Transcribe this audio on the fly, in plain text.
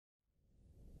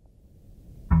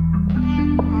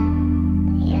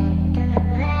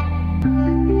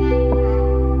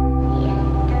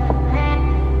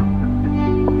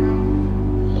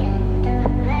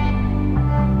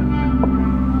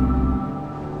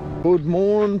Good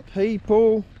morning,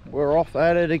 people. We're off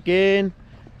at it again.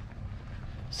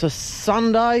 It's a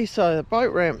Sunday, so the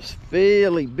boat ramp's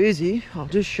fairly busy. I'll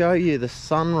just show you the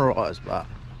sunrise, but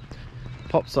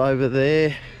Pop's over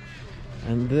there,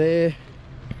 and there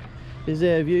is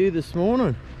our view this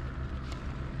morning.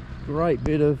 Great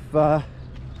bit of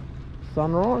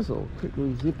sunrise. I'll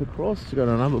quickly zip across. We've got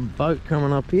another boat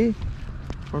coming up here,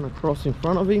 trying to cross in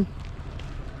front of him.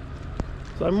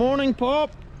 So morning, Pop.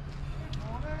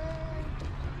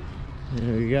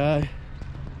 There we go.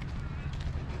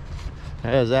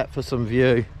 How's that for some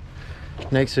view?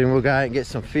 Next thing we'll go and get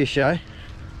some fish, eh?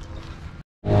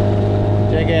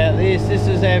 Check out this. This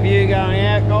is our view going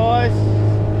out, guys.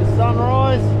 The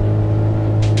sunrise.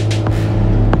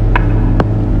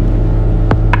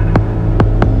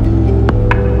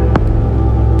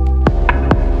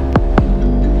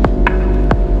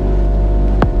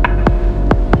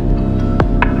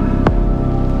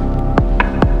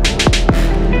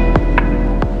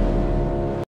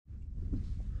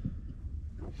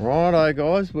 Righto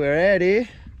guys, we're out here.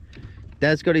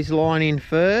 Dad's got his line in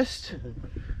first.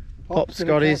 Pop's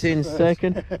got his in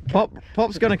second.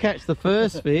 Pop's gonna catch the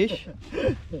first fish.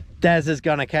 Daz is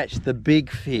gonna catch the big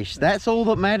fish. That's all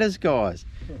that matters, guys.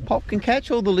 Pop can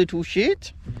catch all the little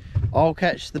shit. I'll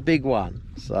catch the big one.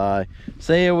 So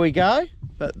see how we go.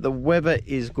 But the weather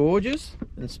is gorgeous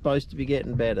and supposed to be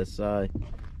getting better. So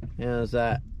how's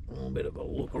that? A little bit of a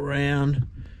look around.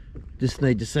 Just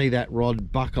need to see that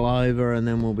rod buckle over and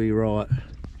then we'll be right.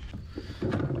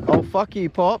 Oh, fuck you,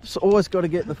 Pops. Always got to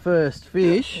get the first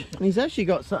fish. And he's actually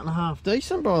got something half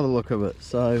decent by the look of it.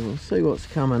 So we'll see what's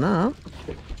coming up.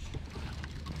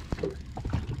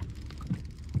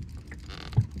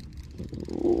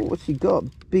 Ooh, what's he got?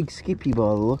 Big skippy by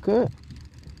the look of it.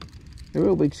 A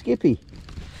real big skippy.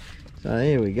 So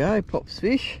here we go, Pop's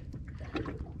fish.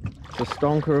 It's a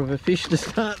stonker of a fish to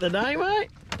start the day, mate.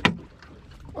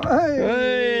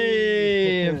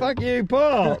 Hey, fuck you,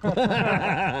 Pop.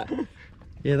 Yeah,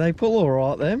 they pull all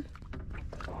right, them.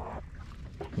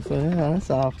 So yeah, that's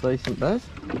half decent, Daz.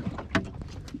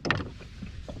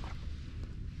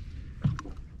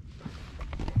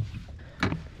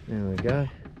 There we go.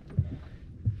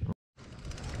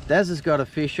 Daz has got a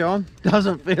fish on.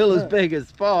 Doesn't feel as big as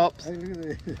Pop's.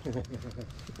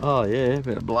 Oh yeah, a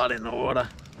bit of blood in the water.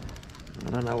 I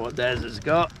don't know what Daz has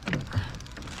got.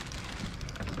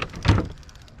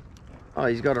 Oh,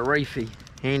 he's got a reefy,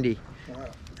 handy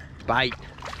bait.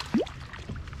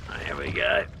 There we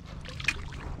go.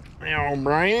 Oh,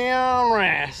 brown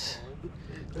wrasse.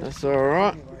 That's all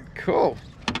right. Cool.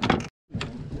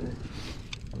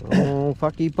 Oh,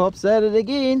 fucky Pop's at it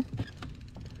again.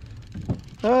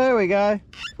 There we go.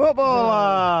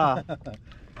 Footballer.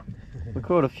 We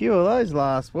caught a few of those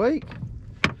last week.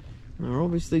 They're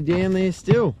obviously down there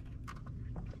still.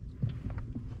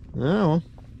 Oh well.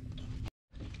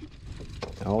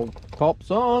 Old Pop's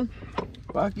on.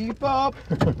 Fuck you, Pop.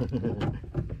 It's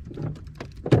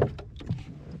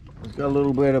got a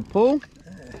little bit of pull.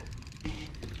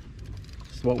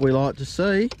 It's what we like to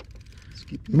see.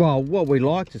 Well, what we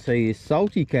like to see is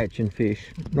salty catching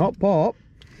fish, not Pop.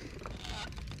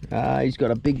 He's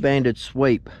got a big banded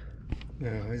sweep.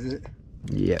 Oh, is it?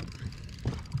 Yep.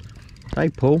 They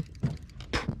pull.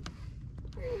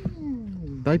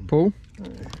 They pull.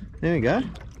 There we go.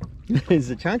 There's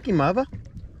a chunky mother.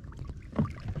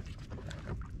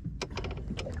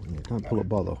 Don't pull it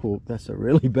by the hook, that's a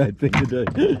really bad thing to do.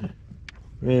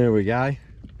 There we go.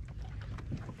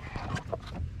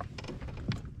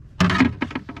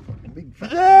 Big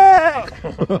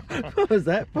What was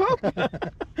that, Pop?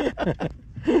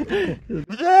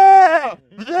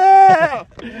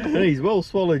 And he's well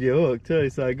swallowed your hook too,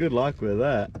 so good luck with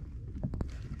that.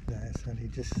 No, it's only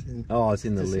just in, oh, it's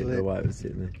in the lid, the way it was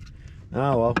sitting there.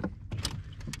 Oh well.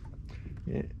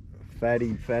 Yeah,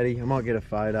 fatty. I might get a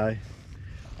photo.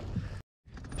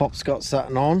 Pop's got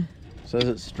something on, says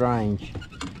it's strange.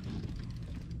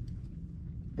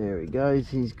 There he goes,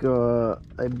 he's got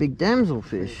a big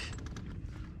damselfish.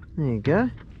 There you go.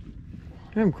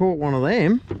 Haven't caught one of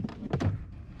them.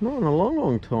 Not in a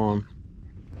long time.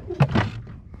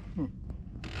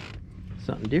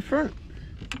 Something different.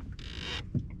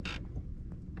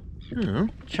 Oh,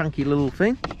 chunky little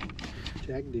thing.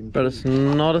 Jagged him. But it's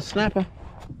not a snapper.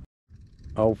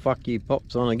 Oh, fuck you,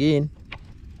 Pop's on again.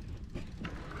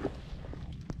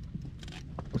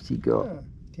 What's he got? Oh,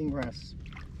 king wrasse.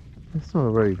 That's not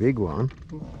a very big one.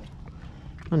 Oh.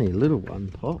 Only a little one,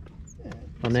 Pop. Yeah.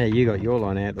 Oh, now you got your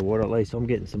line out the water. At least I'm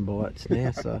getting some bites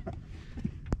now. So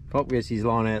Pop gets his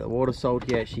line out the water.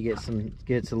 Salty actually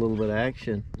gets a little bit of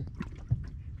action.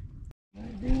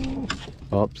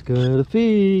 Pop's got a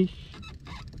fish.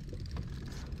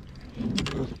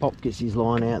 Pop gets his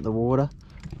line out of the water.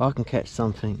 I can catch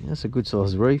something. That's a good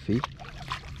sized reefie.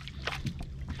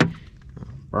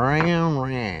 Brown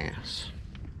wrasse.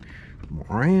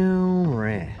 Brown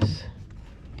wrasse.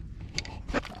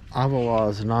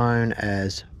 Otherwise known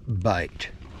as bait.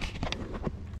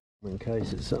 In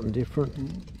case it's something different.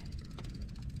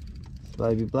 It's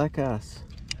baby black ass.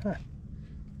 Huh.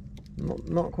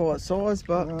 Not quite size,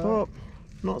 but No. Pop,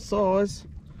 not size.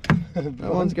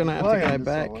 That one's gonna have to go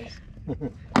back.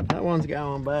 That one's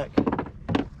going back.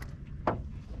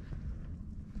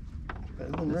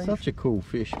 It's such a cool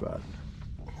fish, but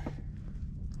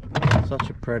such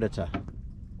a predator.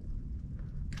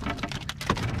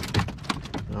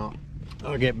 Oh,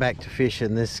 I'll get back to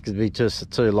fishing. This could be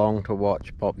just too long to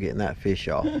watch Pop getting that fish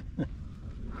off.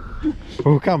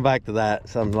 We'll come back to that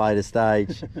some later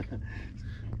stage.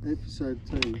 Episode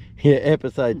 2. Yeah,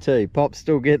 episode 2. Pop's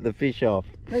still getting the fish off.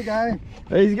 There you go.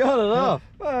 He's got it off.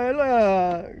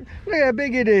 Oh, look how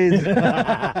big it is.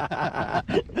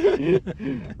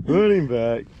 Put him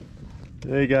back.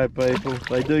 There you go, people.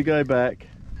 They do go back.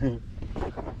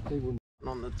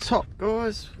 On the top,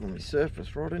 guys, on my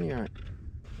surface rod anyway.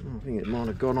 I think it might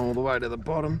have gone all the way to the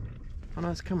bottom. I know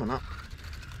it's coming up.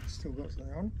 Still got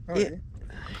something on? Oh, Yeah.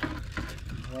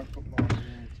 I won't put mine in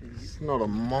there too. It's not a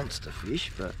monster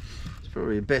fish, but it's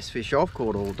probably the best fish I've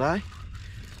caught all day.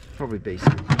 Probably be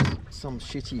some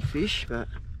shitty fish, but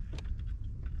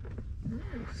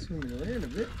Swimming around a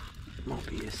bit. might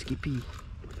be a skippy.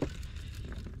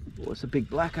 Oh, it's a big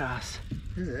black ass.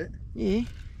 Is it? Yeah.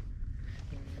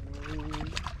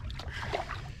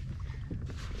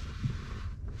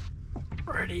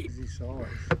 Ready. Is he size?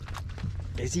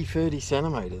 Is he 30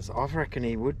 centimetres? I reckon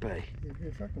he would be.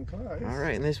 You're fucking close. I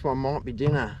reckon this one might be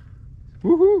dinner.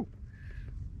 Woohoo!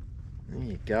 There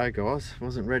you go, guys.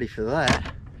 Wasn't ready for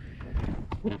that.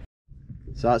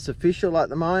 So it's official at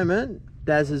the moment.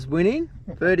 Daz is winning.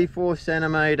 34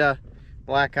 centimetre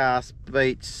black ass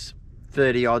beats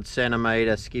 30 odd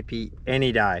centimetre skippy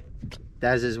any day.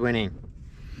 Daz is winning.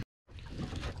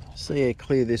 See how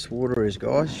clear this water is,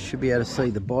 guys. Should be able to see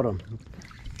the bottom.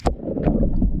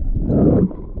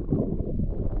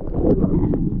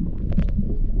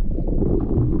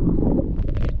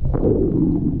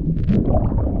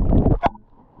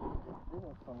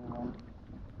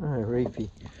 Oh, reefy.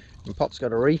 And Pop's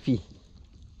got a reefy.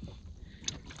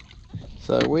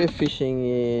 So we're fishing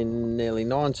in nearly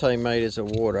 19 metres of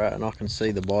water and I can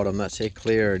see the bottom. That's how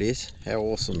clear it is. How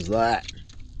awesome's that?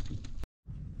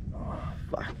 Oh,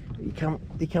 fuck.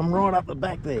 He come right up the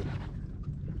back there.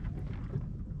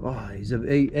 Oh,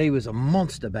 he was a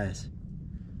monster bass.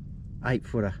 8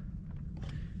 footer.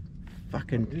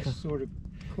 Fucking. Just sort of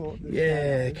caught this.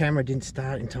 Yeah, the camera didn't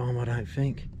start in time, I don't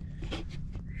think.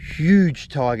 Huge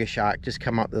tiger shark just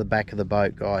come up to the back of the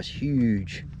boat, guys.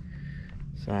 Huge.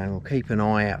 So we'll keep an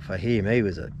eye out for him. He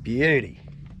was a beauty.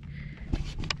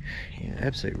 Yeah,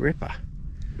 absolute ripper.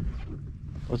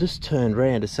 I just turned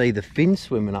round to see the fin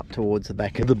swimming up towards the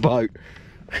back of the boat.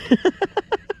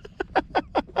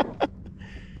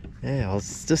 Yeah, I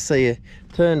was just see you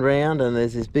turn round and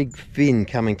there's this big fin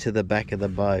coming to the back of the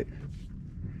boat.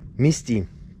 Missed him.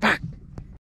 Fuck.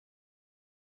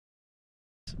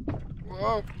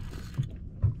 Whoa.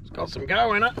 It's got some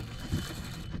go in it.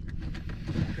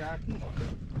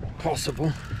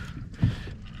 Possible.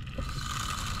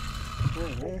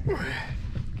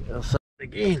 I'll say it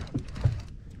again.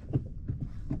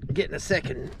 Getting a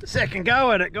second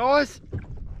go at it, guys.